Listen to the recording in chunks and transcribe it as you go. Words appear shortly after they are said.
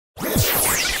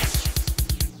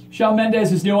Shawn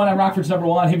Mendes' new one on Rockford's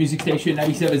 #1 hit music station,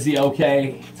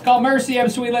 97ZOK. It's called Mercy. I'm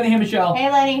sweet Lenny and Michelle.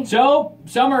 Hey, Lenny. So,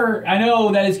 summer, I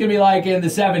know that it's going to be like in the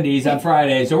 70s on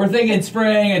Friday. So we're thinking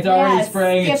spring. It's already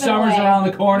spring. And summer's around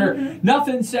the corner.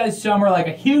 Nothing says summer like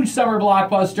a huge summer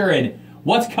blockbuster. And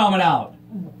what's coming out?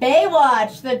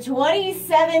 Baywatch, the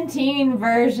 2017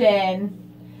 version.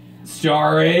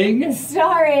 Starring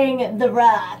The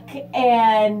Rock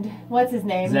and what's his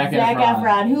name? Zac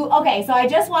Efron. Okay, so I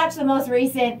just watched the most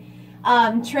recent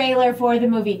trailer for the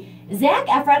movie. Zac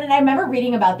Efron, and I remember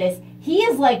reading about this. He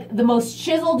is like the most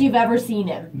chiseled you've ever seen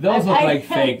him. Those look like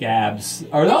fake abs.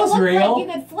 Are those real? Like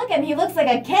you could flick him. He looks like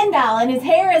a Ken doll, and his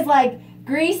hair is like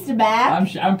greased back.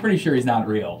 I'm pretty sure he's not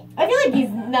real. I feel like he's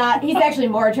not. He's actually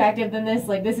more attractive than this.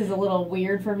 Like, this is a little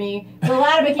weird for me. There's a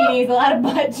lot of bikinis, a lot of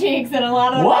butt cheeks, and a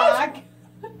lot of rock.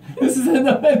 This is in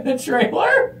the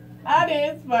trailer? That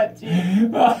is butt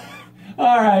cheeks.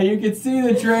 Alright, you can see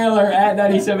the trailer at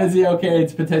 97ZOK.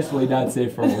 It's potentially not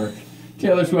safe for work.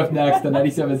 Taylor Swift next on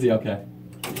 97ZOK.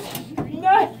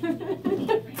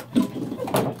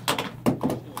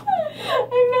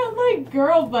 I meant like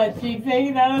girl butt cheeks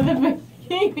hanging out of the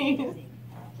bikinis.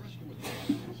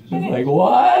 Like,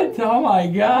 what? Oh my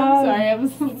god. I'm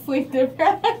sorry, I'm sleep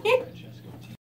deprived.